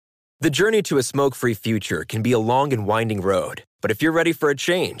The journey to a smoke-free future can be a long and winding road, but if you're ready for a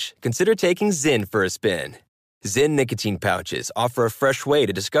change, consider taking Zyn for a spin. Zyn nicotine pouches offer a fresh way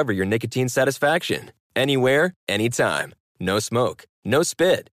to discover your nicotine satisfaction. Anywhere, anytime. No smoke, no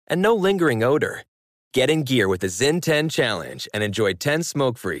spit, and no lingering odor. Get in gear with the Zyn 10 Challenge and enjoy 10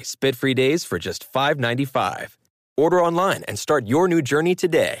 smoke-free, spit-free days for just $5.95. Order online and start your new journey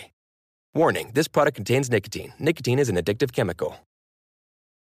today. Warning, this product contains nicotine. Nicotine is an addictive chemical.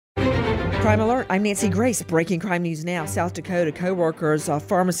 Crime Alert, I'm Nancy Grace. Breaking crime news now. South Dakota co-workers,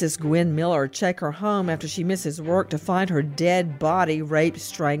 pharmacist Gwen Miller, check her home after she misses work to find her dead body, raped,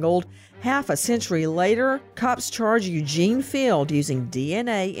 strangled. Half a century later, cops charge Eugene Field using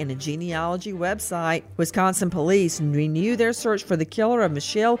DNA in a genealogy website. Wisconsin police renew their search for the killer of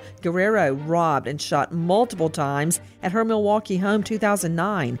Michelle Guerrero, robbed and shot multiple times at her Milwaukee home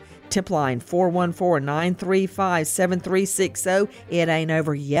 2009. Tip line 414-935-7360. It ain't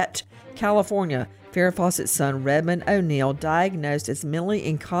over yet. California, Farrah Fawcett's son Redmond O'Neal diagnosed as mentally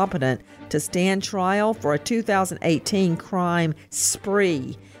incompetent to stand trial for a 2018 crime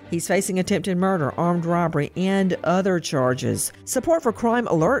spree. He's facing attempted murder, armed robbery, and other charges. Support for Crime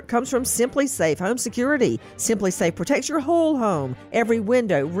Alert comes from Simply Safe Home Security. Simply Safe protects your whole home, every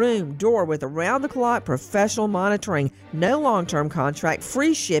window, room, door with around-the-clock professional monitoring. No long-term contract,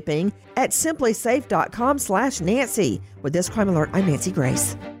 free shipping at simplysafe.com/Nancy. With this Crime Alert, I'm Nancy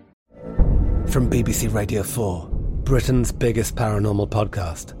Grace. From BBC Radio 4, Britain's biggest paranormal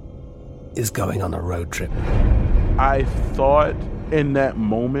podcast is going on a road trip. I thought in that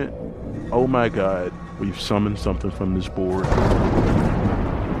moment, oh my God, we've summoned something from this board.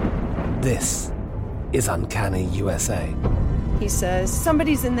 This is Uncanny USA. He says,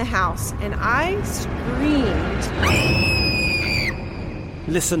 somebody's in the house, and I screamed.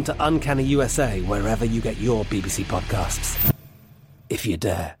 Listen to Uncanny USA wherever you get your BBC podcasts, if you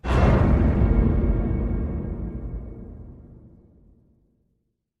dare.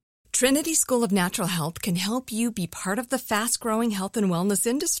 Trinity School of Natural Health can help you be part of the fast-growing health and wellness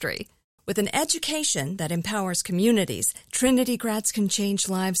industry. With an education that empowers communities, Trinity grads can change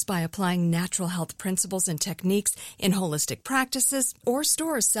lives by applying natural health principles and techniques in holistic practices or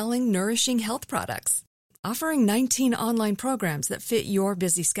stores selling nourishing health products. Offering 19 online programs that fit your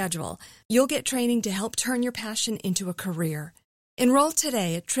busy schedule, you'll get training to help turn your passion into a career. Enroll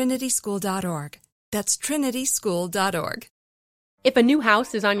today at trinityschool.org. That's trinityschool.org. If a new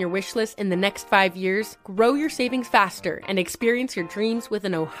house is on your wish list in the next 5 years, grow your savings faster and experience your dreams with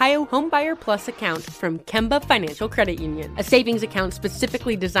an Ohio Homebuyer Plus account from Kemba Financial Credit Union. A savings account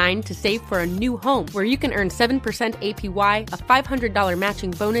specifically designed to save for a new home where you can earn 7% APY, a $500 matching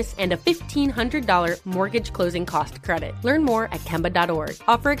bonus, and a $1,500 mortgage closing cost credit. Learn more at Kemba.org.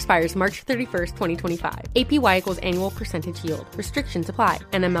 Offer expires March 31st, 2025. APY equals annual percentage yield. Restrictions apply.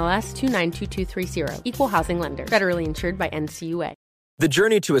 NMLS 292230. Equal housing lender. Federally insured by NCUA. The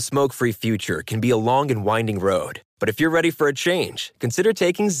journey to a smoke-free future can be a long and winding road, but if you're ready for a change, consider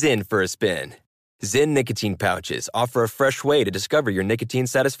taking Zyn for a spin. Zyn nicotine pouches offer a fresh way to discover your nicotine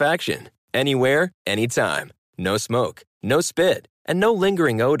satisfaction. Anywhere, anytime. No smoke, no spit, and no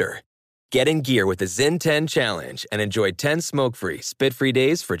lingering odor. Get in gear with the Zyn 10 Challenge and enjoy 10 smoke-free, spit-free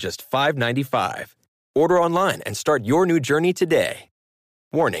days for just $5.95. Order online and start your new journey today.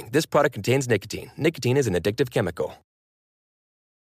 Warning, this product contains nicotine. Nicotine is an addictive chemical.